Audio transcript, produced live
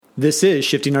This is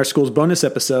Shifting Our Schools bonus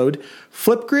episode,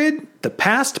 Flipgrid, the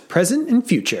past, present, and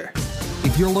future.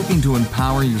 If you're looking to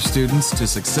empower your students to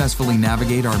successfly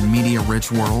navigate our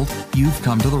media-rich world, you've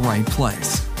come to the right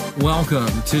place. Welcome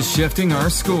to Shifting Our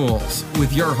Schools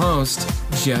with your host,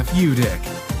 Jeff Udick.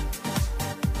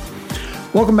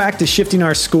 Welcome back to Shifting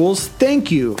Our Schools.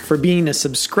 Thank you for being a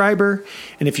subscriber.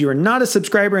 And if you are not a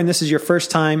subscriber and this is your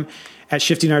first time at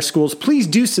Shifting Our Schools, please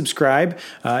do subscribe.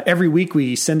 Every week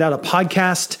we send out a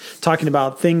podcast talking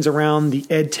about things around the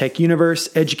ed tech universe,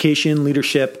 education,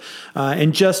 leadership,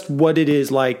 and just what it is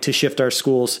like to shift our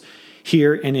schools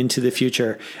here and into the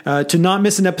future. To not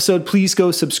miss an episode, please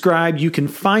go subscribe. You can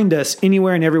find us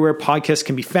anywhere and everywhere podcasts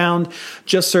can be found.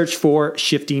 Just search for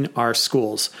Shifting Our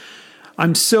Schools.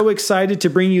 I'm so excited to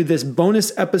bring you this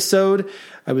bonus episode.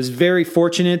 I was very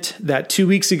fortunate that 2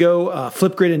 weeks ago,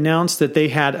 Flipgrid announced that they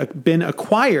had been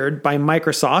acquired by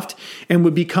Microsoft and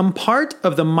would become part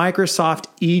of the Microsoft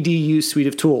EDU suite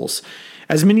of tools.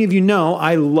 As many of you know,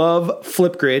 I love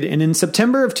Flipgrid, and in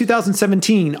September of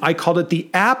 2017, I called it the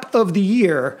App of the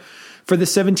Year for the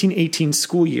 17-18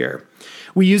 school year.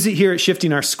 We use it here at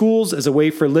Shifting Our Schools as a way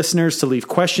for listeners to leave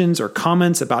questions or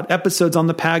comments about episodes on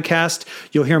the podcast.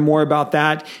 You'll hear more about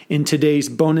that in today's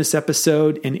bonus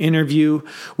episode and interview,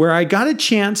 where I got a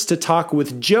chance to talk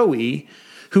with Joey,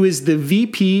 who is the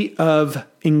VP of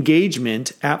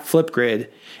Engagement at Flipgrid,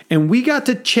 and we got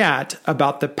to chat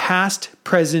about the past,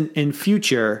 present, and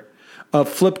future of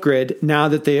Flipgrid now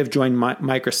that they have joined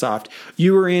Microsoft.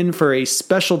 You are in for a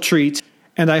special treat,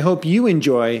 and I hope you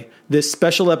enjoy this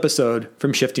special episode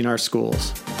from Shifting Our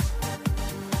Schools.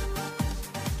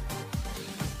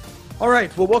 All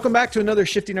right. Well, welcome back to another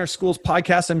Shifting Our Schools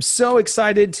podcast. I'm so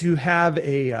excited to have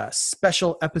a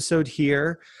special episode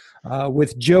here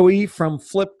with Joey from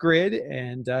Flipgrid.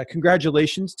 And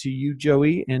congratulations to you,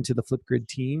 Joey, and to the Flipgrid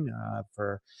team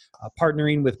for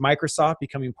partnering with Microsoft,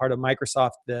 becoming part of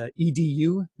Microsoft, the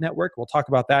EDU network. We'll talk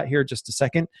about that here in just a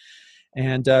second.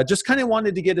 And just kind of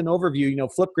wanted to get an overview. You know,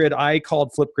 Flipgrid, I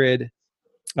called Flipgrid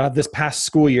this past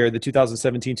school year, the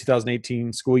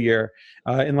 2017-2018 school year.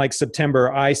 In like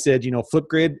September, I said, you know,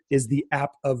 Flipgrid is the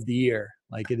app of the year.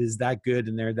 Like, it is that good,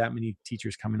 and there are that many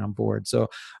teachers coming on board. So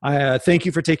I thank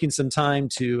you for taking some time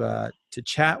to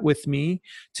chat with me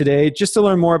today, just to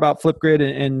learn more about Flipgrid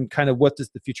and kind of what does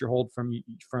the future hold from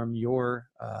your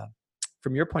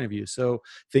point of view. So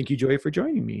thank you, Joey, for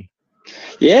joining me.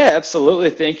 Yeah, absolutely.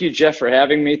 Thank you, Jeff, for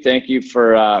having me. Thank you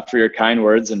for your kind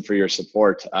words and for your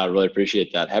support. I really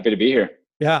appreciate that. Happy to be here.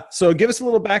 Yeah. So give us a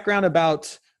little background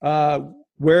about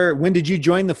when did you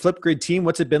join the Flipgrid team?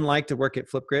 What's it been like to work at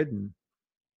Flipgrid?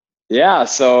 Yeah.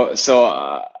 So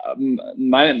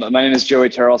my name is Joey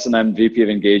Tarleson. I'm VP of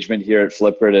Engagement here at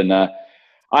Flipgrid, and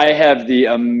I have the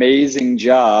amazing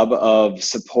job of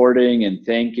supporting and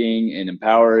thanking and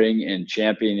empowering and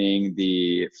championing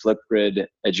the Flipgrid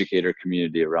educator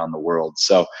community around the world.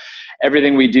 So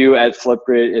everything we do at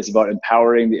Flipgrid is about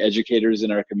empowering the educators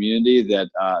in our community that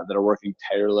are working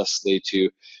tirelessly to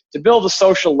build a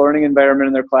social learning environment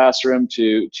in their classroom,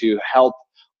 to help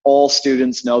all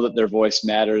students know that their voice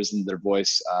matters and their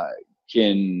voice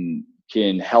can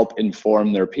help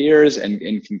inform their peers and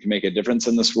can make a difference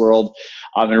in this world.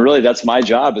 And really, that's my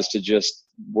job, is to just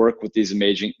work with these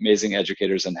amazing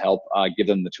educators and help give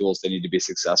them the tools they need to be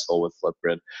successful with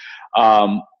Flipgrid.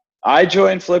 I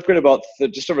joined Flipgrid about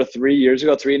just over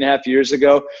 3.5 years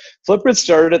ago. Flipgrid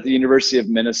started at the University of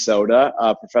Minnesota.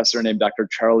 A professor named Dr.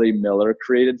 Charlie Miller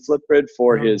created Flipgrid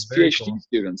for his PhD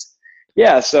students.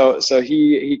 Yeah, so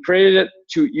he created it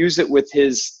to use it with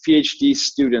his PhD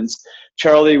students.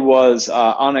 Charlie was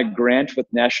on a grant with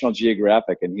National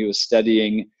Geographic, and he was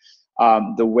studying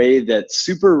the way that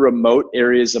super remote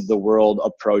areas of the world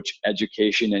approach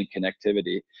education and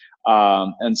connectivity.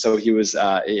 And so he was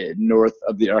north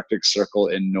of the Arctic Circle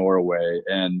in Norway,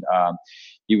 and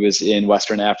he was in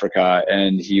Western Africa,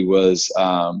 and he was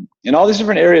in all these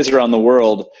different areas around the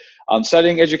world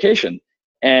studying education.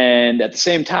 And at the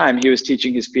same time, he was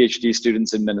teaching his PhD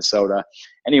students in Minnesota,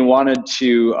 and he wanted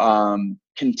to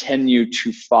continue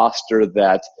to foster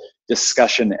that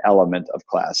discussion element of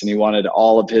class. And he wanted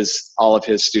all of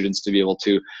his students to be able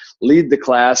to lead the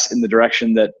class in the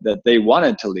direction that they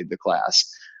wanted to lead the class.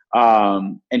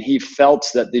 And he felt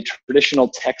that the traditional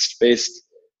text-based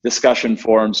discussion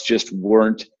forums just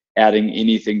weren't adding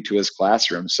anything to his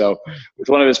classroom. So with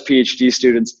one of his PhD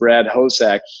students, Brad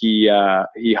Hosak, he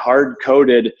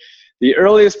hard-coded the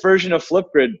earliest version of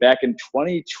Flipgrid back in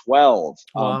 2012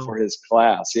 for his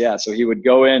class. Yeah, so he would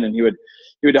go in and he would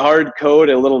hard code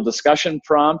a little discussion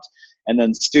prompt, and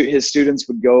then his students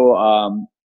would go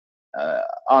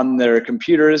on their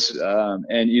computers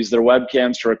and use their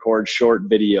webcams to record short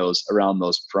videos around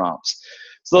those prompts.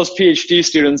 So those PhD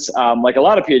students, like a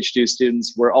lot of PhD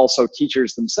students, were also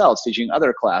teachers themselves, teaching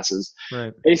other classes.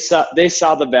 Right. They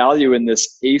saw the value in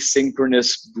this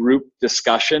asynchronous group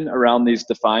discussion around these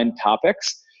defined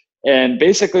topics, and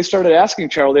basically started asking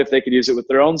Charlie if they could use it with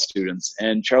their own students.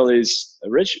 And Charlie's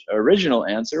original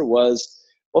answer was,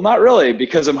 well, not really,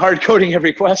 because I'm hard coding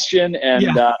every question and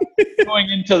going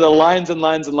into the lines and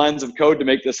lines and lines of code to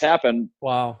make this happen.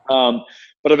 Wow.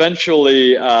 But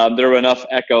eventually there were enough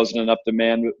echoes and enough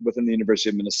demand within the University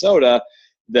of Minnesota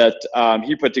that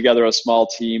he put together a small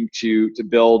team to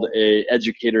build a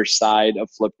educator side of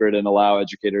Flipgrid and allow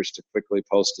educators to quickly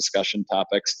post discussion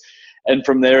topics. And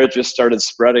from there, it just started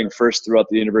spreading, first throughout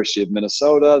the University of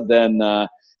Minnesota, then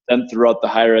throughout the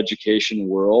higher education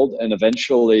world, and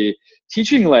eventually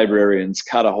teaching librarians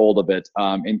caught a hold of it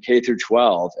in K through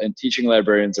 12. And teaching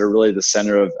librarians are really the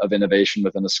center of innovation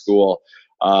within a school,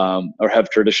 or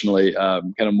have traditionally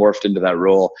kind of morphed into that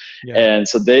role. Yeah. And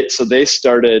so they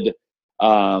started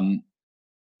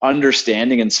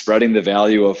understanding and spreading the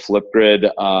value of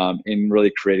Flipgrid in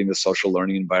really creating the social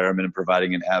learning environment and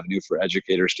providing an avenue for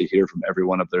educators to hear from every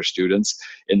one of their students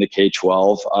in the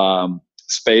K-12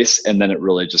 space. And then it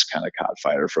really just kind of caught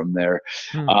fire from there.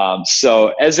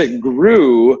 So as it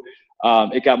grew,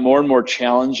 it got more and more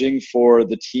challenging for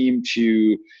the team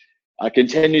to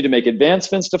continue to make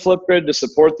advancements to Flipgrid to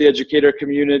support the educator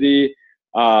community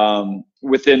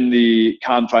within the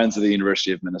confines of the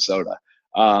University of Minnesota.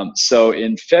 So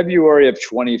in February of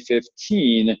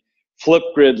 2015,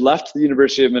 Flipgrid left the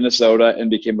University of Minnesota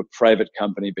and became a private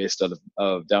company based out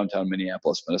of downtown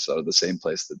Minneapolis, Minnesota, the same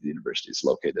place that the university is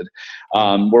located,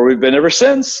 where we've been ever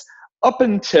since, up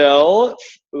until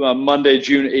Monday,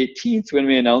 June 18th, when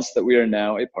we announced that we are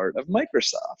now a part of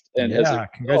Microsoft. And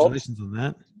congratulations on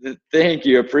that. Thank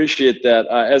you. Appreciate that.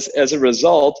 As a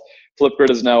result, Flipgrid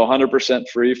is now 100%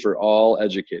 free for all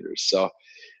educators. So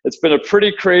it's been a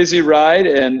pretty crazy ride,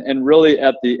 and really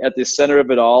at the center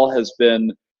of it all has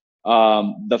been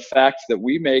the fact that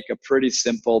we make a pretty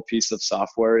simple piece of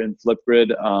software in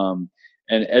Flipgrid,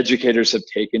 and educators have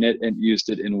taken it and used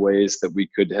it in ways that we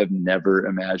could have never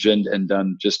imagined, and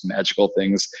done just magical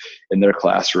things in their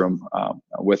classroom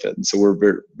with it. And so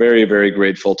we're very, very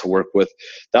grateful to work with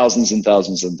thousands and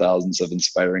thousands and thousands of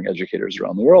inspiring educators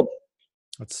around the world.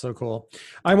 That's so cool.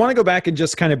 I want to go back and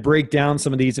just kind of break down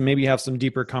some of these and maybe have some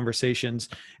deeper conversations.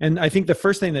 And I think the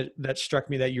first thing that struck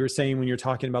me that you were saying when you're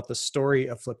talking about the story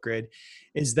of Flipgrid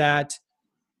is that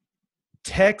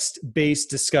text-based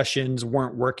discussions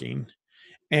weren't working.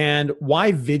 And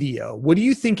why video? What do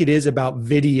you think it is about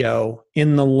video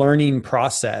in the learning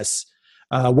process,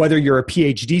 whether you're a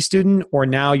PhD student or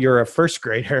now you're a first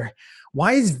grader?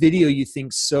 Why is video, you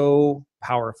think, so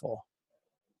powerful?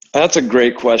 That's a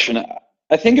great question.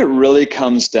 I think it really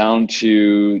comes down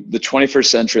to the 21st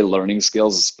century learning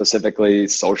skills, specifically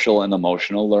social and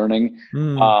emotional learning.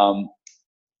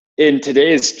 In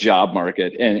today's job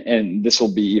market, and this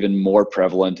will be even more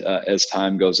prevalent as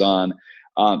time goes on,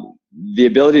 the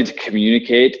ability to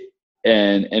communicate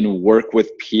and work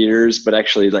with peers, but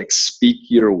actually like speak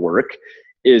your work,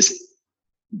 is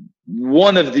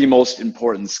one of the most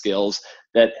important skills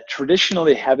that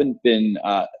traditionally haven't been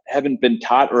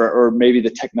taught, or maybe the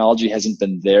technology hasn't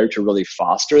been there to really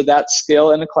foster that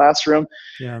skill in a classroom.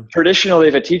 Yeah. Traditionally,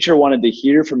 if a teacher wanted to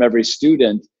hear from every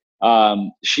student,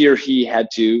 she or he had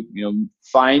to,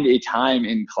 find a time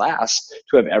in class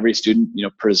to have every student,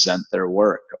 present their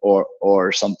work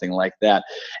or something like that.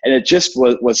 And it just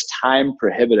was time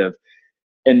prohibitive.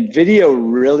 And video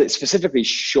really, specifically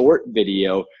short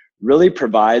video, really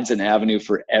provides an avenue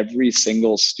for every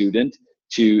single student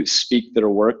to speak their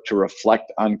work, to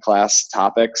reflect on class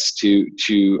topics, to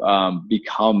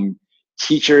become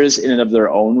teachers in and of their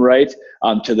own right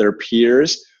to their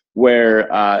peers, where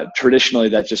traditionally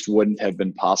that just wouldn't have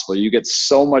been possible. You get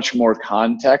so much more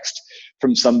context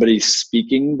from somebody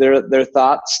speaking their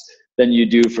thoughts than you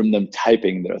do from them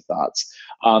typing their thoughts.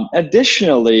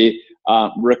 Additionally,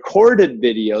 recorded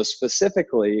video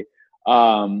specifically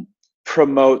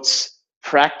promotes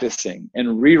practicing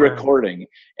and re-recording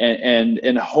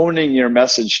and honing your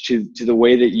message to the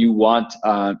way that you want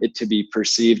it to be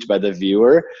perceived by the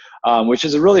viewer, which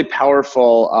is a really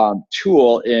powerful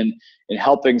tool in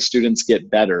helping students get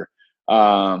better,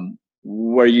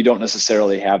 where you don't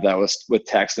necessarily have that with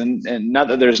text. And not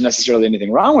that there's necessarily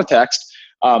anything wrong with text,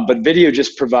 but video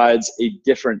just provides a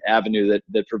different avenue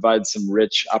that provides some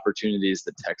rich opportunities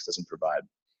that text doesn't provide.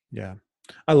 Yeah.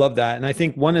 I love that. And I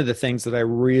think one of the things that I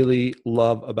really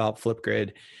love about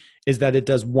Flipgrid is that it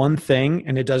does one thing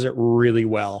and it does it really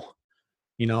well.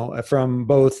 from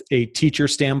both a teacher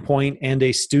standpoint and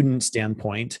a student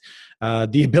standpoint.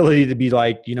 The ability to be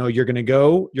like, you're going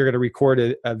to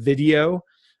record a video,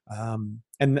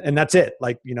 and that's it.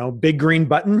 Like, big green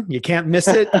button, you can't miss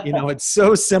it. It's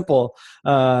so simple.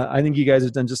 I think you guys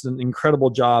have done just an incredible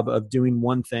job of doing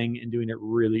one thing and doing it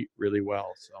really, really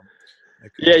well. So.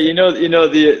 Yeah,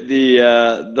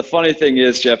 the funny thing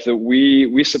is, Jeff, that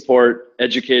we support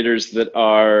educators that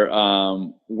are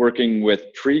working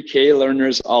with pre-K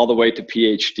learners all the way to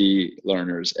PhD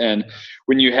learners. And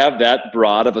when you have that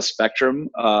broad of a spectrum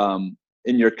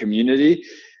in your community,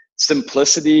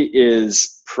 simplicity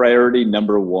is priority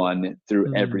number one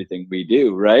through everything we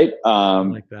do, right? I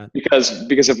like that.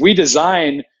 Because if we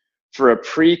design for a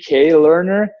pre-K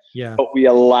learner, but we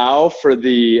allow for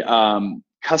the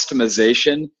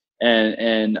customization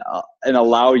and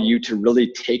allow you to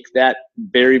really take that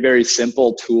very, very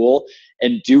simple tool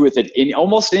and do with it in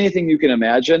almost anything you can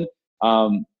imagine,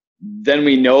 then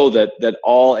we know that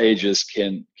all ages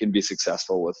can be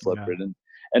successful with Flipgrid.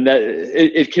 And that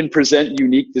it can present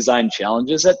unique design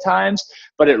challenges at times,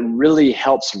 but it really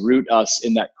helps root us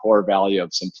in that core value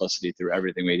of simplicity through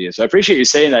everything we do. So I appreciate you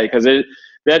saying that, because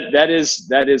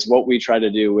that is what we try to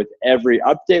do with every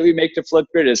update we make to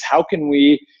Flipgrid, is how can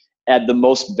we add the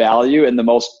most value and the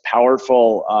most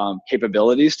powerful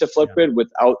capabilities to Flipgrid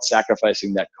without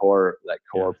sacrificing that core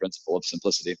principle of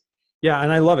simplicity. Yeah,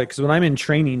 and I love it, because when I'm in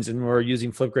trainings and we're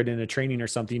using Flipgrid in a training or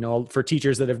something, for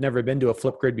teachers that have never been to a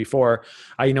Flipgrid before,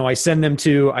 I send them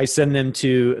to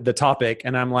the topic,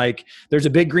 and I'm like, there's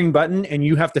a big green button and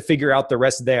you have to figure out the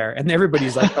rest there. And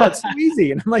everybody's like, oh, it's so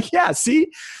easy. And I'm like, yeah, see,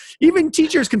 even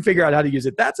teachers can figure out how to use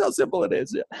it. That's how simple it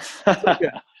is.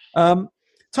 Yeah.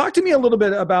 Talk to me a little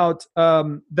bit about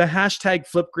the hashtag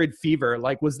Flipgrid Fever.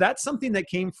 Like, was that something that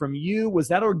came from you? Was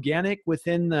that organic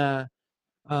within the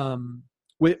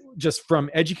just from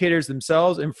educators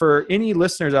themselves? And for any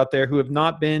listeners out there who have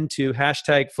not been to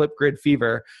hashtag Flipgrid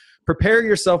Fever, prepare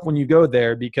yourself when you go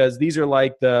there, because these are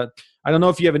like I don't know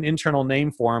if you have an internal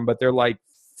name for them, but they're like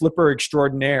flipper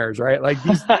extraordinaires, right? Like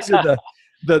these are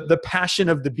the passion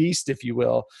of the beast, if you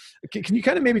will. Can you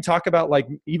kind of maybe talk about like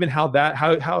even how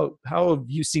have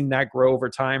you seen that grow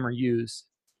over time or use?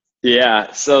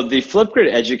 Yeah. So the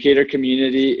Flipgrid educator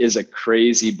community is a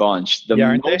crazy bunch. The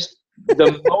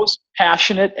most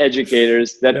passionate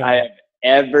educators that I have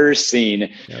ever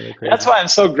seen. That's why I'm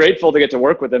so grateful to get to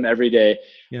work with them every day.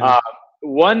 Yeah.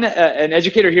 An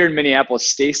educator here in Minneapolis,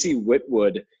 Stacy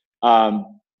Whitwood,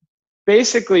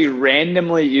 basically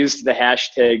randomly used the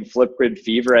hashtag Flipgrid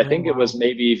Fever. I think it was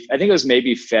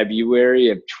maybe February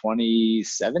of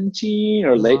 2017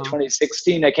 or late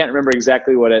 2016. I can't remember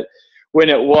exactly when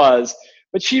it was,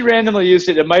 but she randomly used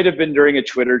it. It might have been during a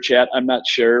Twitter chat, I'm not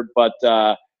sure, but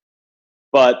a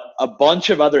bunch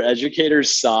of other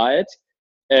educators saw it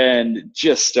and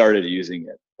just started using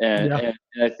it. And I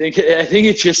think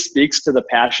it just speaks to the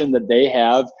passion that they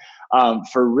have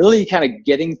for really kind of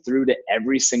getting through to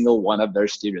every single one of their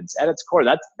students. At its core,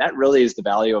 that really is the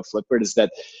value of Flipgrid, is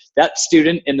that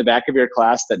student in the back of your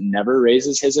class that never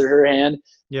raises his or her hand,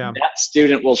 that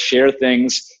student will share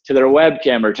things to their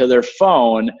webcam or to their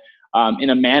phone in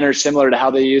a manner similar to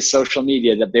how they use social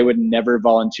media that they would never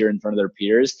volunteer in front of their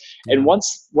peers. And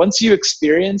once you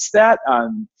experience that,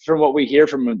 from what we hear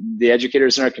from the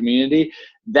educators in our community,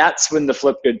 that's when the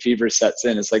Flipgrid Fever sets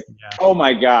in. It's like, oh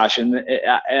my gosh. And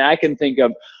I can think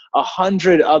of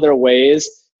 100 other ways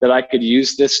that I could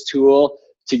use this tool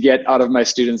to get out of my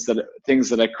students things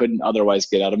that I couldn't otherwise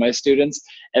get out of my students.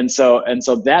 And so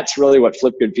that's really what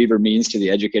Flipgrid Fever means to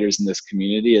the educators in this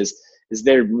community, is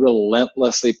they're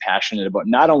relentlessly passionate about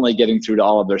not only getting through to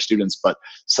all of their students, but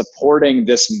supporting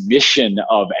this mission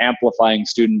of amplifying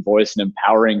student voice and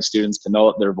empowering students to know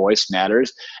that their voice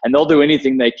matters. And they'll do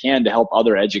anything they can to help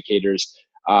other educators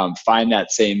find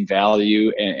that same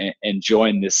value and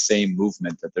join this same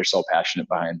movement that they're so passionate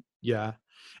behind. Yeah.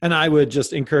 And I would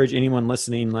just encourage anyone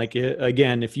listening, like,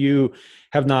 again, if you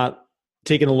have not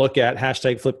taken a look at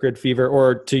hashtag Flipgrid Fever,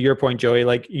 or to your point, Joey,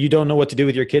 like you don't know what to do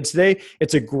with your kids today,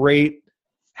 it's a great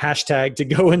hashtag to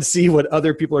go and see what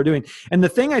other people are doing. And the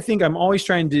thing I think I'm always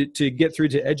trying to get through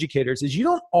to educators is you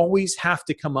don't always have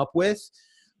to come up with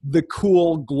the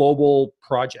cool global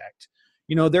project.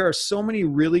 There are so many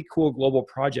really cool global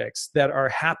projects that are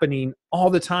happening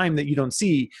all the time that you don't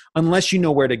see unless you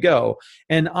know where to go.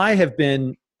 And I have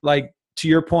been, like, to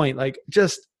your point, like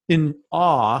just in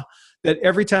awe that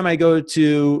every time I go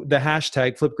to the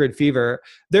hashtag Flipgrid Fever,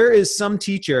 there is some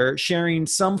teacher sharing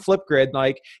some Flipgrid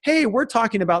like, hey, we're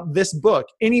talking about this book.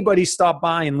 Anybody stop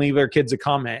by and leave their kids a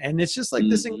comment. And it's just like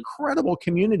this incredible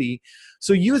community.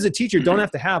 So you as a teacher don't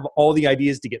have to have all the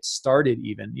ideas to get started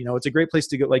even. You know, it's a great place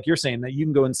to go, like you're saying, that you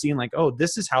can go and see and like, oh,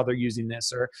 this is how they're using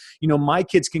this. Or, you know, my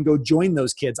kids can go join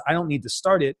those kids. I don't need to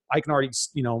start it. I can already,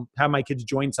 you know, have my kids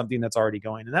join something that's already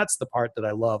going. And that's the part that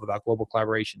I love about global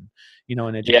collaboration, you know,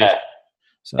 in education. Yeah.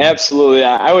 So. Absolutely.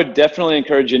 I would definitely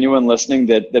encourage anyone listening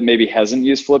that maybe hasn't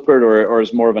used Flipgrid or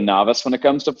is more of a novice when it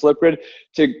comes to Flipgrid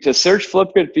to search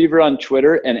Flipgrid Fever on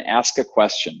Twitter and ask a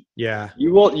question. Yeah.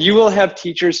 You will have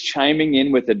teachers chiming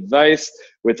in with advice,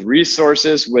 with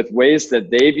resources, with ways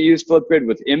that they've used Flipgrid,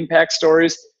 with impact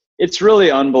stories. It's really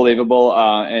unbelievable.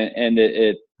 And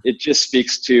it just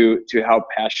speaks to how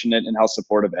passionate and how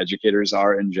supportive educators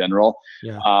are in general.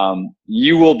 Yeah.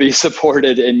 You will be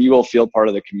supported and you will feel part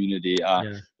of the community.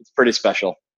 It's pretty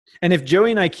special. And if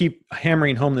Joey and I keep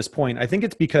hammering home this point, I think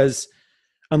it's because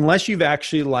unless you've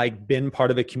actually like been part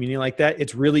of a community like that,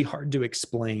 it's really hard to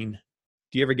explain.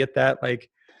 Do you ever get that? Like,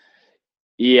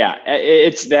 yeah,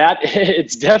 it's that.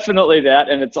 It's definitely that.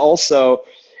 And it's also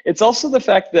the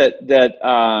fact that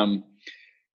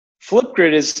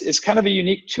Flipgrid is kind of a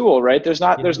unique tool, right? There's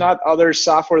not other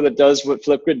software that does what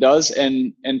Flipgrid does,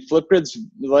 and Flipgrid's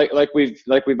like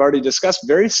we've already discussed,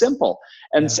 very simple.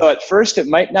 And so at first it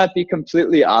might not be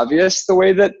completely obvious the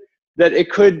way that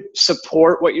it could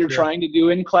support what you're trying to do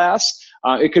in class.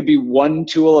 It could be one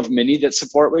tool of many that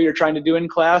support what you're trying to do in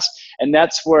class, and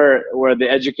that's where the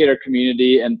educator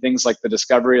community and things like the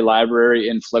Discovery Library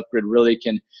in Flipgrid really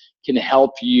can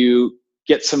help you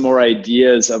get some more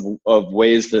ideas of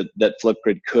ways that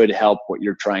Flipgrid could help what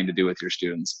you're trying to do with your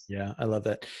students. Yeah, I love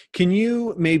that. Can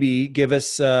you maybe give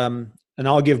us, and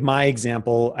I'll give my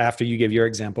example after you give your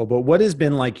example, but what has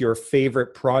been like your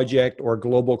favorite project or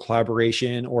global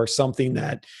collaboration or something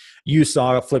that you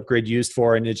saw a Flipgrid used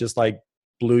for and it just like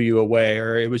blew you away,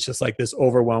 or it was just like this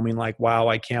overwhelming, like, wow,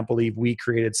 I can't believe we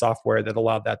created software that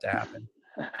allowed that to happen?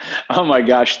 Oh my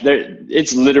gosh,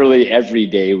 it's literally every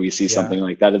day we see something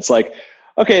like that. It's like,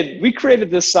 okay, we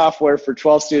created this software for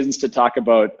 12 students to talk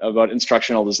about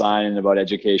instructional design and about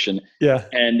education. Yeah.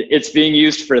 And it's being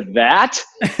used for that.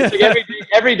 It's like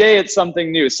every day it's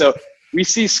something new. So we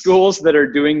see schools that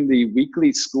are doing the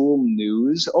weekly school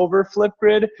news over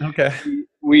Flipgrid. Okay.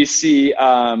 We see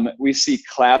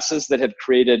classes that have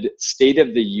created state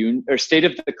of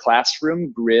the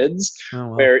classroom grids,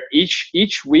 where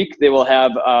each week they will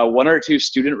have one or two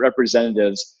student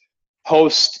representatives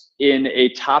post in a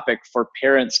topic for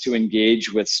parents to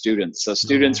engage with students. So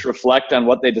students reflect on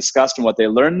what they discussed and what they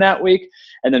learned that week,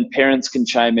 and then parents can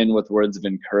chime in with words of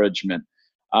encouragement.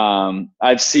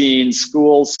 I've seen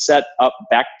schools set up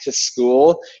back to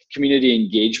school community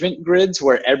engagement grids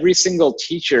where every single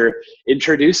teacher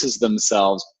introduces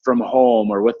themselves from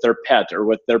home or with their pet or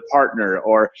with their partner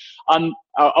or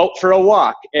out for a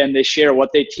walk, and they share what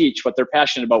they teach, what they're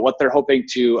passionate about, what they're hoping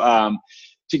to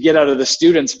get out of the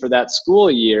students for that school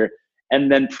year.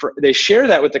 And then they share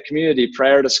that with the community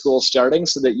prior to school starting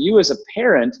so that you as a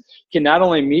parent can not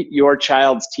only meet your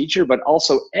child's teacher, but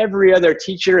also every other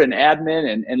teacher and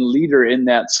admin and leader in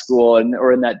that school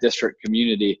or in that district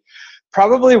community.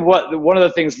 Probably one of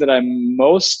the things that I'm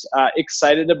most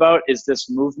excited about is this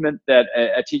movement that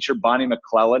a teacher, Bonnie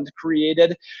McClelland,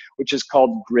 created, which is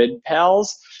called Grid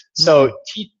Pals. So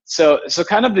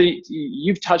kind of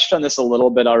you've touched on this a little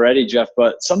bit already, Jeff,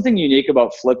 but something unique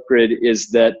about Flipgrid is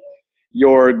that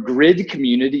your grid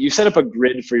community, you set up a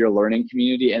grid for your learning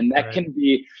community, and that can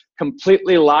be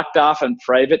completely locked off and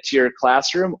private to your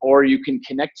classroom, or you can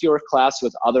connect your class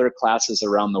with other classes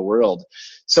around the world.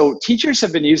 So teachers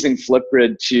have been using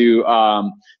Flipgrid to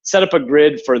set up a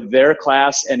grid for their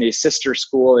class and a sister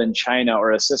school in China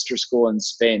or a sister school in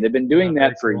Spain. They've been doing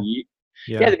that for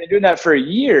they've been doing that for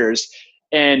years.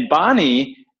 And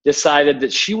Bonnie decided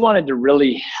that she wanted to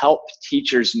really help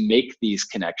teachers make these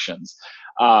connections.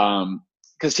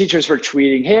 Because teachers were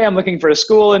tweeting, hey, I'm looking for a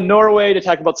school in Norway to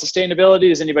talk about sustainability.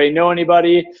 Does anybody know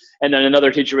anybody? And then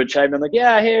another teacher would chime in like,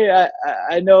 yeah, hey,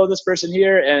 I know this person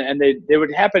here. And they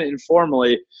would happen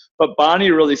informally. But Bonnie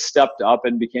really stepped up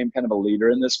and became kind of a leader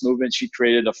in this movement. She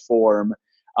created a form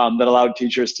that allowed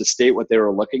teachers to state what they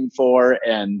were looking for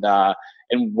and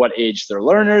what age their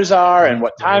learners are and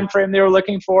what time frame they were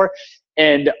looking for.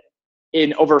 And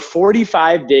in over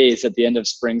 45 days at the end of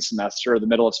spring semester or the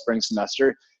middle of spring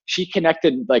semester, she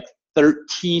connected like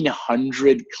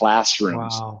 1,300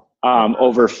 classrooms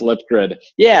over Flipgrid.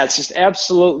 Yeah, it's just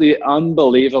absolutely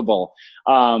unbelievable.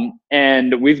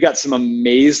 And we've got some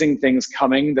amazing things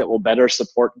coming that will better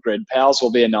support Grid Pals.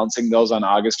 We'll be announcing those on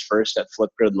August 1st at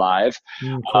Flipgrid Live.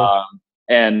 Cool.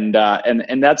 And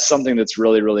that's something that's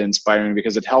really, really inspiring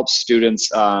because it helps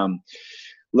students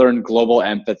learn global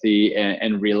empathy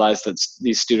and realize that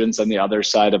these students on the other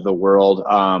side of the world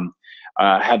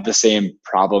have the same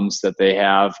problems that they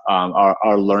have,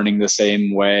 are learning the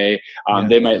same way.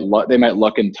 They might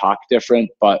look and talk different,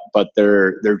 but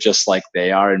they're just like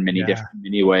they are in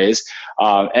many ways.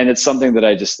 And it's something that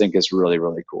I just think is really,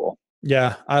 really cool.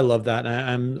 Yeah, I love that.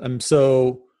 I'm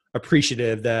so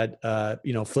appreciative that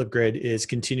Flipgrid is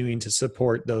continuing to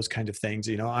support those kind of things.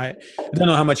 I don't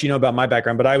know how much you know about my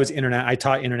background, but I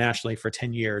taught internationally for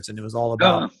 10 years, and it was all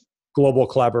about global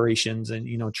collaborations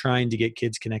and trying to get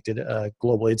kids connected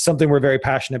globally. It's something we're very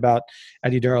passionate about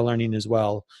at Eduro Learning as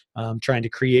well. Trying to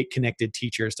create connected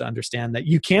teachers to understand that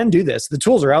you can do this. The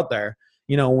tools are out there.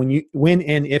 When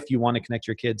and if you want to connect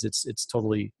your kids, it's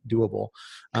totally doable.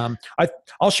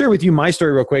 I'll share with you my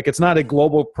story real quick. It's not a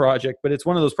global project, but it's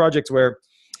one of those projects where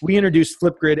we introduced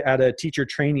Flipgrid at a teacher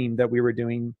training that we were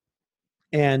doing,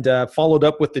 and followed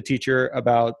up with the teacher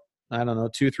about,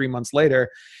 2-3 months later.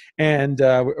 And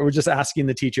we're just asking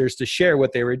the teachers to share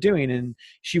what they were doing. And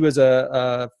she was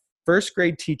a first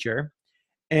grade teacher,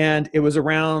 and it was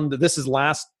this is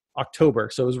last October.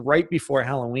 So it was right before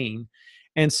Halloween.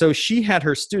 And so she had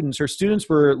her students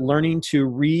were learning to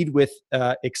read with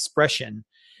expression.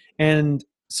 And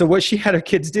so what she had her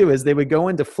kids do is they would go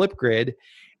into Flipgrid,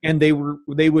 and they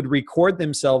would record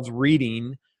themselves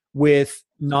reading with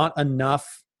not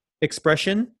enough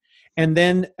expression. And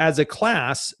then as a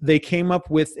class, they came up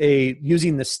with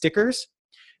using the stickers,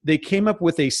 they came up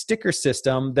with a sticker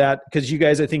system because you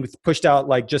guys, I think, pushed out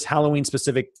like just Halloween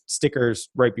specific stickers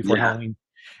right before Halloween.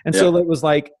 And so it was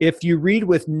like, if you read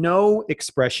with no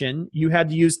expression, you had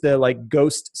to use the like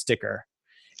ghost sticker.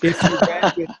 If you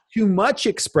read with too much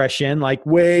expression, like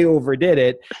way overdid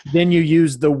it, then you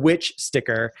use the witch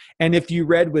sticker. And if you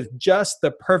read with just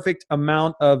the perfect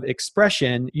amount of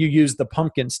expression, you use the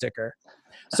pumpkin sticker.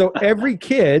 So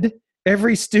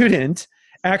every student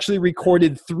actually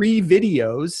recorded 3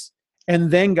 videos and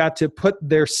then got to put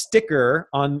their sticker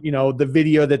on, the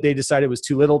video that they decided was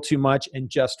too little, too much, and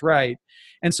just right.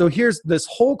 And so here's this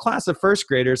whole class of first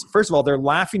graders. First of all, they're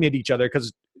laughing at each other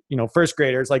because, first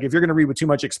graders, like if you're going to read with too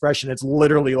much expression, it's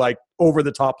literally like over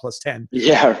the top plus 10.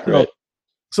 Yeah, right.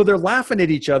 So they're laughing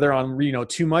at each other on,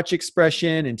 too much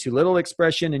expression and too little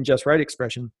expression and just right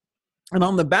expression. And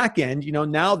on the back end,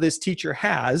 now this teacher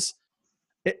has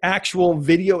actual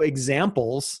video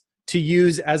examples to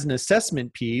use as an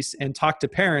assessment piece and talk to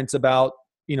parents about,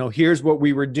 here's what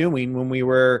we were doing when we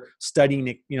were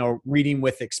studying, reading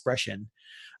with expression.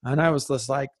 And I was just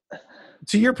like,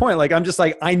 to your point, like, I'm just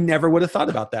like, I never would have thought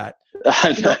about that.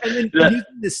 And then using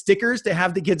the stickers to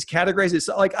have the kids categorize it.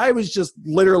 So, like, I was just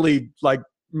literally like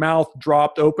mouth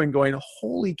dropped open going,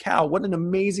 holy cow, what an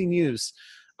amazing use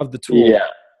of the tool. Yeah.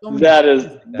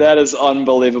 That is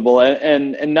unbelievable.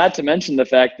 And not to mention the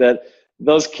fact that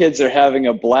those kids are having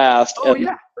a blast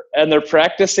and they're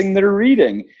practicing their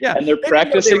reading and they're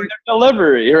practicing their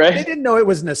delivery, right? They didn't know it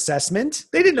was an assessment.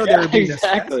 They didn't know they were being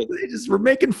assessed. They just were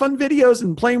making fun videos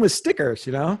and playing with stickers,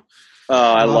 Oh,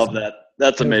 I love that.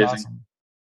 That's amazing.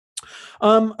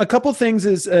 Awesome. A couple things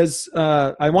as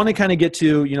I want to kind of get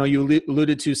to, you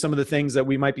alluded to some of the things that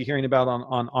we might be hearing about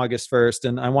on August 1st.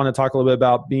 And I want to talk a little bit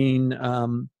about being,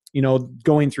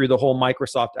 going through the whole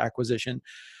Microsoft acquisition.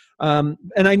 And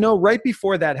I know right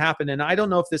before that happened, and I don't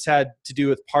know if this had to do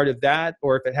with part of that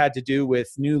or if it had to do with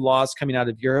new laws coming out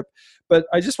of Europe, but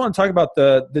I just want to talk about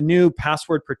the new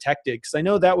password protected, because I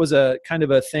know that was a kind of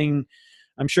a thing.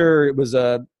 I'm sure it was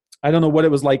I don't know what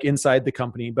it was like inside the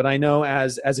company, but I know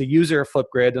as a user of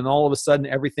Flipgrid, and all of a sudden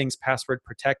everything's password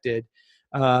protected.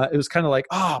 It was kind of like,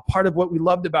 part of what we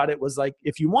loved about it was like,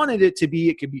 if you wanted it to be,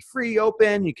 it could be free,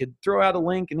 open, you could throw out a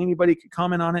link and anybody could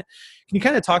comment on it. Can you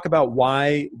kind of talk about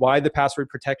why the password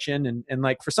protection and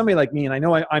like for somebody like me, and I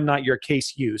know I'm not your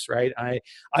case use, right?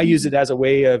 I use it as a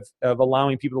way of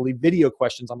allowing people to leave video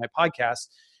questions on my podcast,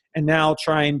 and now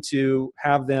trying to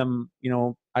have them,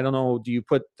 I don't know, do you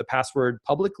put the password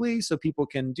publicly so people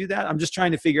can do that? I'm just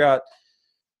trying to figure out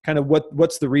kind of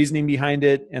what's the reasoning behind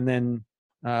it. And then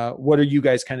what are you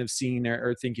guys kind of seeing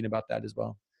or thinking about that as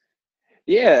well?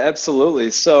 Yeah,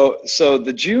 absolutely. So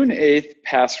the June 8th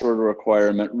password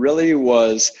requirement really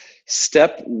was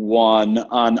step one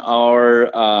on our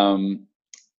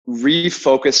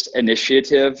refocused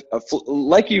initiative.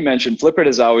 Like you mentioned, Flipgrid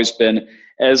has always been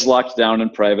as locked down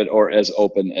and private or as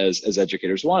open as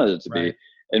educators wanted it to be.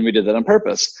 and we did that on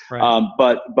purpose. Right.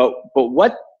 But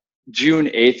what June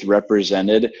 8th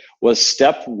represented was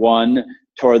step one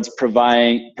towards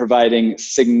providing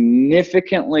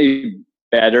significantly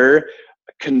better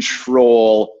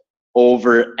control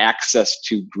over access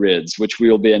to grids, which we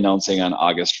will be announcing on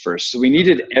August 1st. So we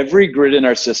needed every grid in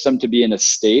our system to be in a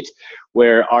state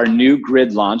where our new grid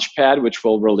launchpad, which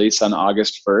we'll release on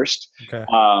August 1st, Okay.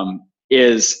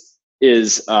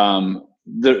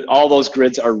 All those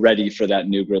grids are ready for that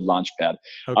new grid launchpad.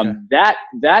 Okay.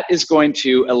 That is going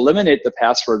to eliminate the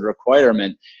password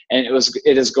requirement, and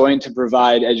it is going to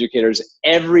provide educators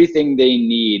everything they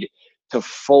need to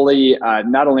fully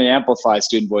not only amplify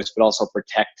student voice, but also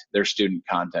protect their student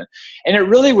content. And it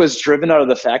really was driven out of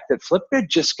the fact that Flipgrid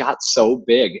just got so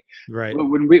big. Right.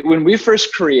 When we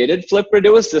first created Flipgrid,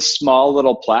 it was this small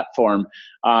little platform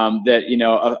that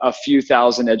a few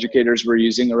thousand educators were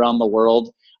using around the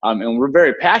world. And we're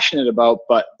very passionate about,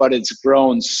 but it's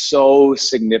grown so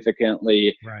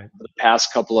significantly the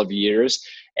past couple of years.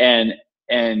 And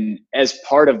as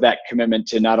part of that commitment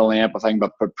to not only amplifying,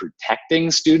 but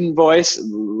protecting student voice,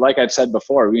 like I've said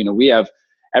before, we have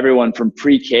everyone from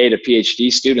pre-K to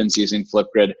PhD students using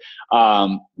Flipgrid.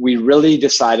 We really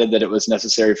decided that it was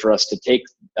necessary for us to take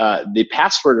the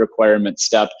password requirement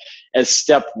step as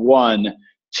step one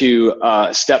to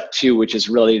step two, which is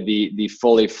really the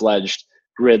fully fledged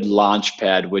grid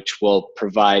launchpad, which will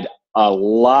provide a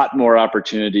lot more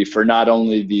opportunity for not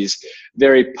only these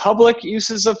very public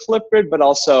uses of Flipgrid, but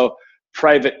also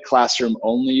private classroom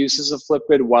only uses of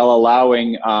Flipgrid, while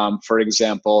allowing, for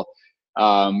example,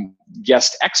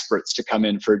 guest experts to come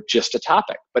in for just a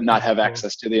topic, but not have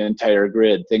access to the entire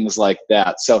grid, things like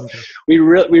that. So we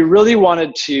really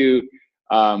wanted to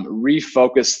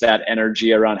refocus that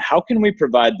energy around how can we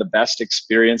provide the best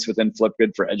experience within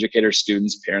Flipgrid for educators,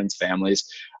 students, parents, families,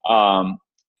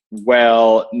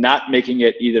 while not making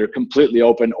it either completely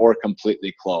open or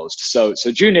completely closed. So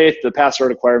June 8th, the password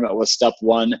requirement was step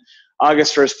one.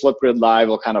 August 1st, Flipgrid Live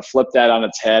will kind of flip that on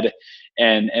its head,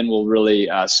 and will really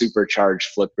supercharge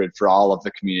Flipgrid for all of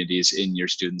the communities in your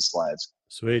students' lives.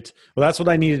 Sweet. Well, that's what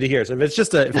I needed to hear. So if it's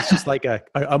just like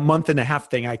a month and a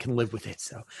half thing, I can live with it.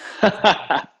 So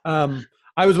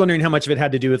I was wondering how much of it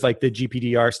had to do with like the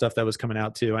GPDR stuff that was coming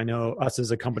out too. I know us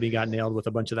as a company got nailed with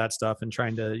a bunch of that stuff and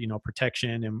trying to,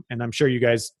 protection. And I'm sure you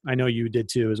guys, I know you did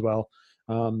too as well.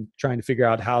 Trying to figure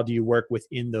out how do you work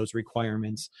within those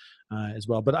requirements as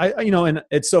well. But and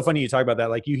it's so funny you talk about that.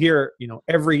 Like you hear,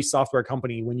 every software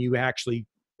company, when you actually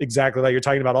exactly like you're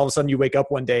talking about, all of a sudden you wake up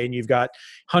one day and you've got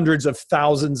hundreds of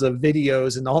thousands of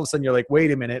videos, and all of a sudden you're like, wait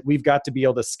a minute, we've got to be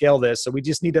able to scale this. So we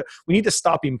need a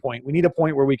stopping point. We need a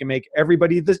point where we can make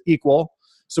everybody equal,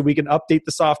 so we can update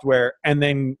the software and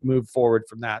then move forward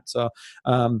from that. So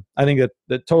I think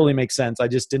that totally makes sense. I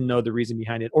just didn't know the reason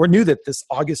behind it, or knew that this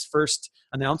August 1st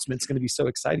announcement is going to be so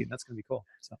exciting. That's going to be cool.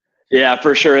 So. Yeah,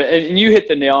 for sure. And you hit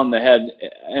the nail on the head.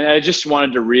 And I just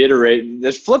wanted to reiterate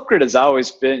that Flipgrid has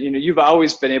always been, you've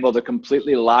always been able to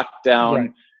completely lock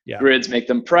down grids, make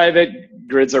them private.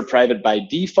 Grids are private by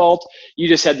default. You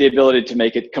just had the ability to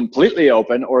make it completely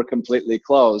open or completely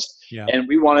closed. Yeah. And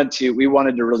we wanted to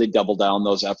really double down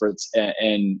those efforts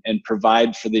and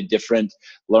provide for the different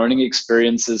learning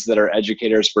experiences that our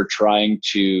educators were trying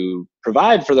to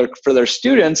provide for their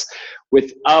students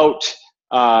without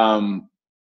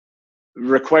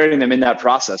requiring them in that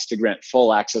process to grant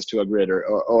full access to a grid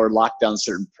or lock down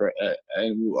certain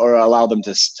or allow them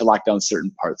to lock down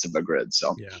certain parts of a grid.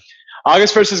 So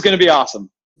August 1st is going to be awesome.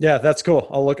 Yeah, that's cool.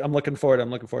 I'm looking forward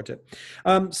to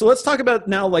it. So let's talk about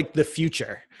now, like the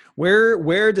future.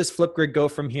 Where does Flipgrid go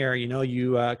from here?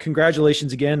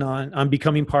 Congratulations again on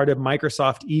becoming part of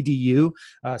Microsoft EDU.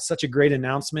 Such a great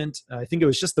announcement. I think it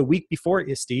was just the week before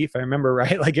ISTE, if I remember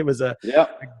right. Like it was a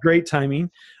great timing.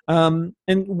 And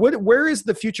where is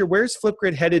the future? Where's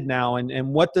Flipgrid headed now? And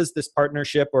what does this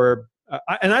partnership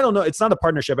and I don't know, it's not a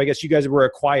partnership. I guess you guys were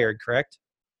acquired, correct?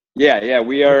 Yeah,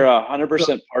 we are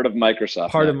 100% part of Microsoft.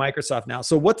 Part of Microsoft now.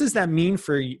 So what does that mean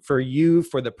for you,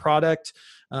 for the product,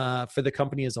 for the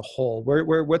company as a whole?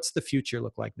 What's the future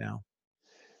look like now?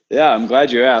 Yeah, I'm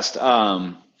glad you asked.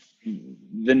 The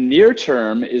near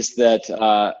term is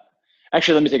that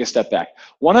actually, let me take a step back.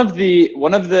 One of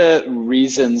the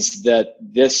reasons that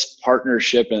this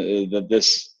partnership,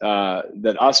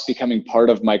 that us becoming part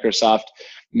of Microsoft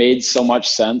made so much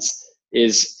sense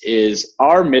is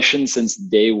our mission since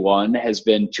day one has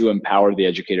been to empower the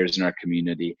educators in our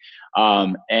community.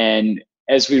 And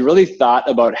as we really thought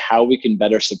about how we can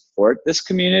better support this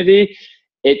community,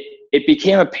 it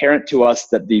became apparent to us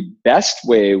that the best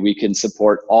way we can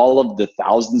support all of the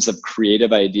thousands of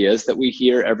creative ideas that we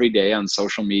hear every day on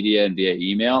social media and via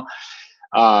email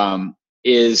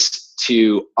is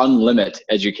to unlimit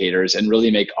educators and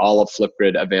really make all of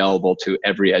Flipgrid available to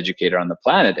every educator on the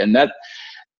planet. And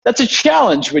that's a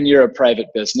challenge when you're a private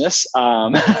business.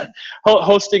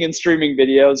 Hosting and streaming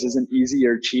videos isn't easy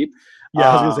or cheap. Yeah,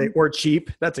 I was going to say, or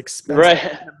cheap. That's expensive.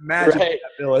 Right. Imagine what that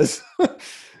bill is.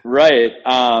 Right.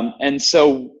 And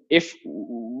so if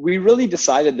we really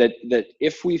decided that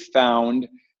if we found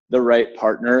the right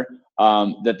partner,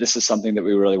 that this is something that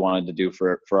we really wanted to do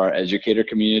for our educator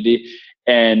community.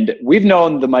 And we've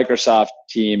known the Microsoft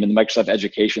team and the Microsoft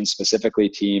Education specifically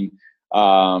team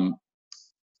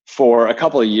for a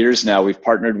couple of years now. We've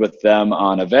partnered with them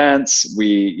on events.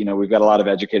 We've got a lot of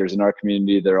educators in our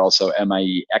community. They're also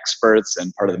MIE experts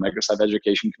and part of the Microsoft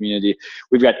Education community.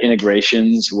 We've got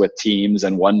integrations with Teams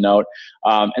and OneNote.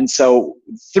 And so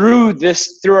through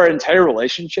our entire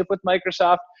relationship with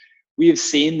Microsoft, we have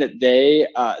seen that they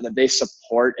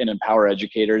support and empower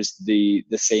educators the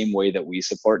same way that we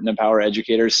support and empower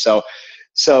educators. So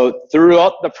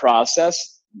throughout the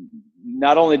process,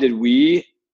 not only did we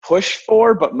push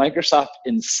for, but Microsoft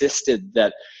insisted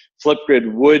that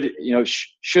Flipgrid would,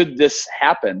 should this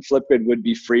happen, Flipgrid would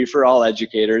be free for all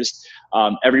educators.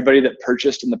 Everybody that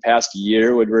purchased in the past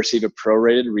year would receive a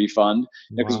prorated refund.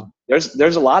 Because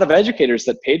there's a lot of educators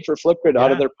that paid for Flipgrid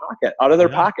out of their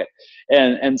pocket.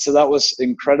 And so that was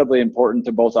incredibly important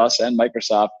to both us and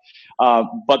Microsoft.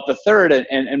 But the third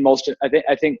and most,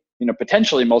 I think,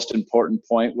 potentially most important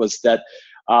point was that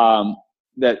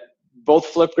that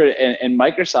both Flipgrid and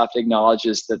Microsoft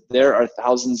acknowledges that there are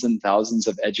thousands and thousands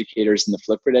of educators in the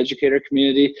Flipgrid educator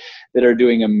community that are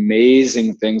doing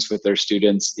amazing things with their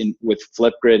students with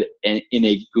Flipgrid in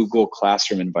a Google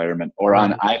Classroom environment, or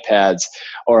on iPads,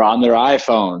 or on their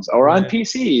iPhones, or on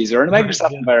PCs, or in a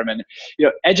Microsoft environment.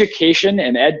 Education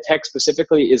and ed tech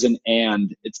specifically is an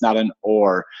and, it's not an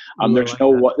or.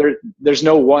 There's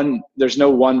no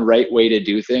one right way to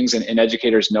do things, and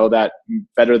educators know that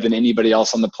better than anybody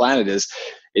else on the planet.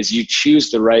 Is you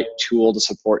choose the right tool to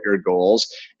support your goals,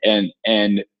 and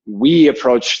we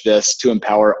approach this to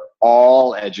empower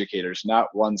all educators, not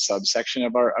one subsection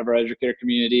of our educator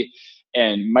community.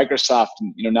 And Microsoft,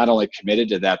 not only committed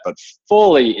to that, but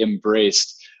fully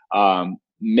embraced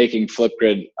making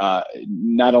Flipgrid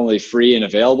not only free and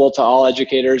available to all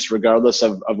educators, regardless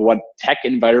of what tech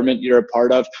environment you're a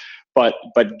part of, but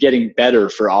getting better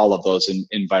for all of those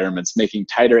environments, making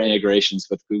tighter integrations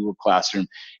with Google Classroom,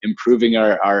 improving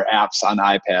our apps on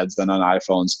iPads and on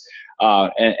iPhones,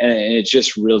 and it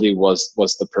just really was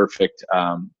the perfect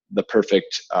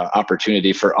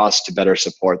opportunity for us to better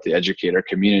support the educator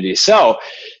community. So,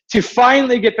 to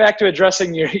finally get back to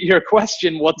addressing your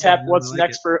question, what's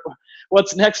next for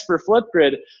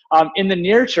Flipgrid? In the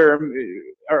near term,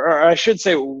 or I should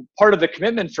say, part of the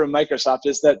commitment from Microsoft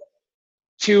is that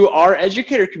to our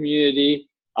educator community,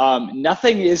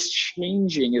 nothing is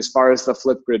changing as far as the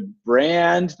Flipgrid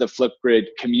brand, the Flipgrid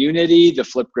community, the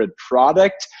Flipgrid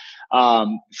product.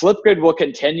 Flipgrid will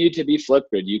continue to be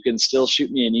Flipgrid. You can still shoot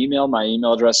me an email. My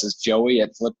email address is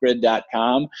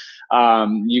joey@flipgrid.com.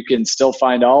 You can still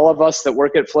find all of us that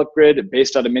work at Flipgrid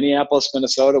based out of Minneapolis,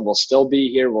 Minnesota. We'll still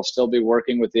be here. We'll still be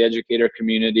working with the educator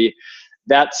community.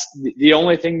 That's the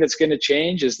only thing that's going to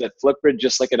change, is that Flipgrid,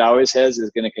 just like it always has, is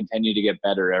going to continue to get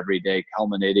better every day,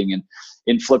 culminating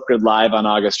in Flipgrid Live on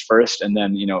August 1st. And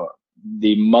then,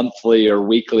 the monthly or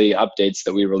weekly updates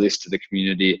that we release to the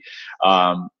community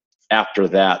after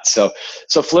that. So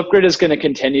Flipgrid is going to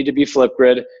continue to be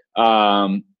Flipgrid.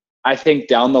 I think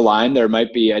down the line, there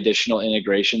might be additional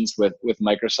integrations with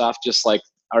Microsoft, just like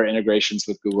our integrations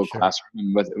with Google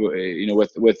Classroom and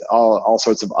with all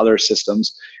sorts of other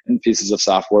systems and pieces of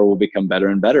software will become better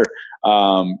and better.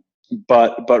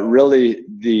 But really,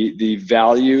 the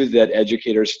value that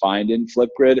educators find in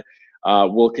Flipgrid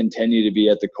will continue to be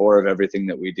at the core of everything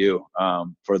that we do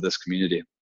for this community.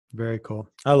 Very cool.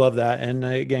 I love that. And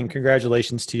again,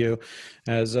 congratulations to you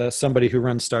as somebody who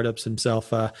runs startups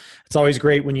himself. It's always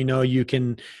great when you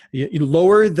can you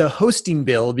lower the hosting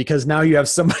bill, because now you have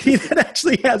somebody that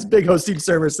actually has big hosting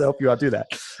servers to help you out do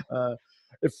that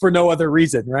for no other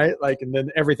reason, right? And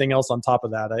then everything else on top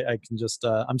of that. I can just,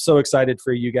 I'm so excited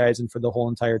for you guys and for the whole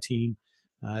entire team.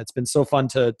 It's been so fun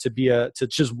to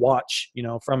just watch,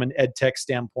 from an ed tech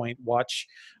standpoint, watch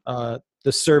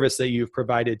the service that you've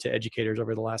provided to educators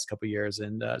over the last couple of years.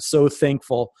 And so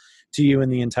thankful to you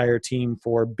and the entire team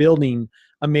for building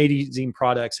amazing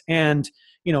products and,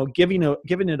 giving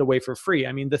it away for free.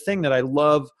 I mean, the thing that I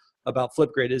love about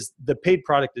Flipgrid is the paid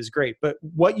product is great, but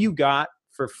what you got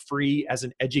for free as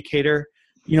an educator,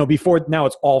 before now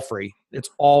it's all free. It's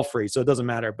all free. So it doesn't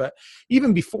matter. But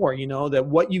even before, that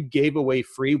what you gave away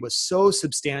free was so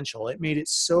substantial. It made it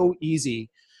so easy,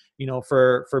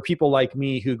 for people like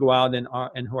me who go out and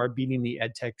who are beating the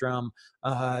ed tech drum,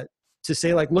 to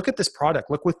say, like, look at this product,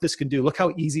 look what this can do, look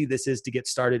how easy this is to get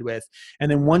started with.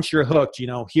 And then once you're hooked,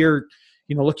 here,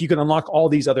 look, you can unlock all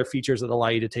these other features that allow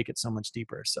you to take it so much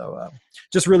deeper. So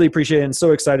just really appreciate it and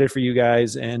so excited for you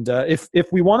guys. And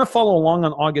if we want to follow along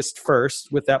on August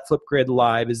 1st with that Flipgrid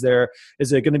Live, is it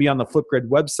going to be on the Flipgrid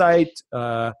website?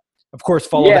 Of course,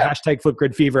 follow the hashtag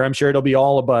Flipgrid Fever. I'm sure it'll be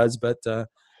all a buzz, but is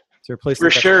there a place?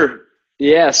 For sure.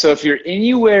 Yeah, so if you're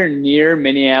anywhere near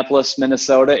Minneapolis,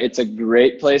 Minnesota, it's a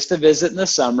great place to visit in the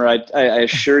summer. I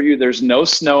assure you there's no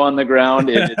snow on the ground.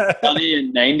 It is sunny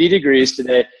and 90 degrees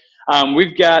today.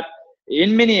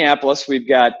 In Minneapolis, we've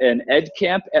got an Ed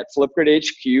Camp at Flipgrid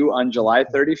HQ on July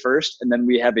 31st, and then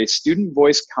we have a Student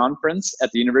Voice Conference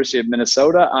at the University of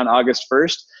Minnesota on August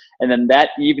 1st. And then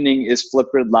that evening is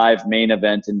Flipgrid Live main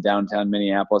event in downtown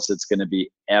Minneapolis. It's going to be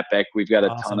epic. We've got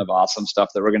a ton of awesome stuff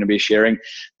that we're going to be sharing.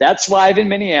 That's live in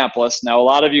Minneapolis. Now, a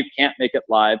lot of you can't make it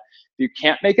live. If you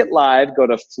can't make it live, go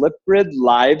to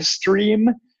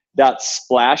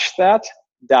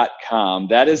flipgridlivestream.splashthat.com.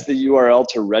 That is the URL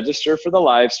to register for the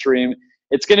live stream.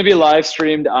 It's going to be live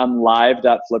streamed on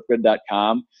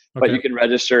live.flipgrid.com, but you can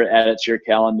register, add it to your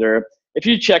calendar. If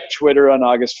you check Twitter on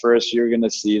August 1st, you're going to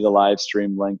see the live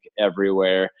stream link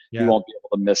everywhere. Yeah. You won't be able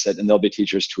to miss it, and there'll be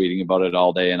teachers tweeting about it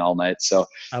all day and all night. So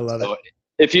I love it.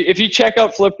 If you check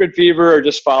out Flipgrid Fever or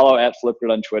just follow at Flipgrid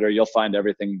on Twitter, you'll find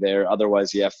everything there.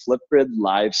 Otherwise,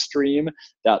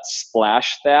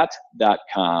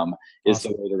 flipgridlivestream.splashthat.com is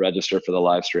the way to register for the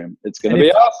live stream. It's going to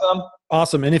be awesome.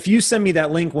 Awesome. And if you send me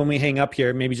that link when we hang up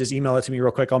here, maybe just email it to me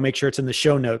real quick. I'll make sure it's in the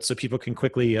show notes so people can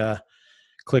quickly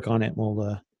click on it.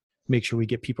 We'll make sure we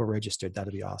get people registered.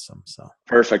 That'd be awesome. So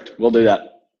perfect. We'll do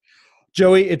that.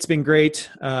 Joey, it's been great.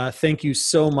 Thank you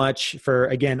so much for,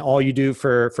 again, all you do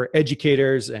for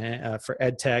educators and for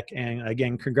ed tech. And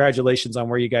again, congratulations on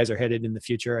where you guys are headed in the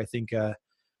future. I think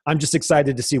I'm just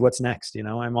excited to see what's next.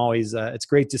 I'm always, it's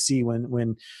great to see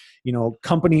when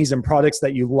companies and products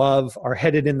that you love are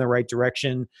headed in the right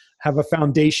direction, have a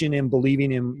foundation in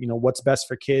believing in, what's best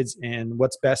for kids and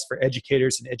what's best for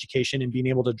educators and education, and being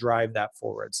able to drive that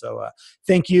forward. So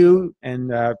thank you.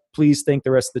 And please thank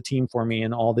the rest of the team for me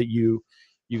and all that you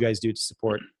guys do to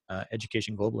support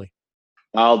education globally.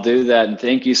 I'll do that. And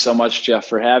thank you so much, Jeff,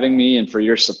 for having me and for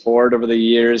your support over the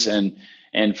years. And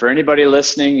for anybody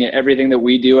listening, everything that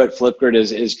we do at Flipgrid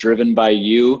is driven by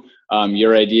you.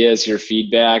 Your ideas, your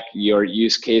feedback, your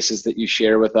use cases that you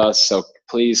share with us. So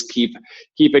please keep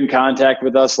in contact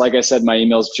with us. Like I said, my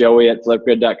email is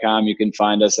joey@flipgrid.com. You can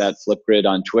find us at Flipgrid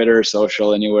on Twitter,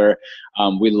 social, anywhere.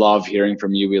 We love hearing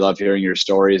from you. We love hearing your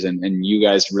stories, and you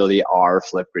guys really are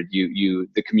Flipgrid.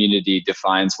 The community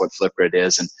defines what Flipgrid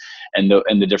is and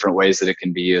the different ways that it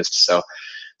can be used. So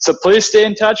please stay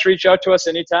in touch. Reach out to us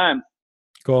anytime.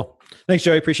 Cool. Thanks,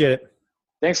 Joey. Appreciate it.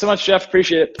 Thanks so much, Jeff.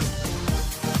 Appreciate it.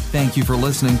 Thank you for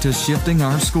listening to Shifting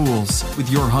Our Schools with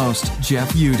your host,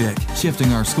 Jeff Udick.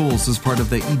 Shifting Our Schools is part of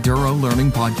the Eduro Learning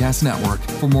Podcast Network.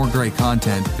 For more great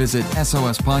content, visit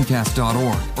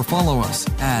sospodcast.org or follow us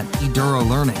at Eduro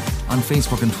Learning on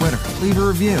Facebook and Twitter. Leave a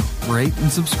review, rate,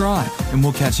 and subscribe, and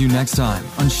we'll catch you next time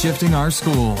on Shifting Our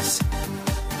Schools.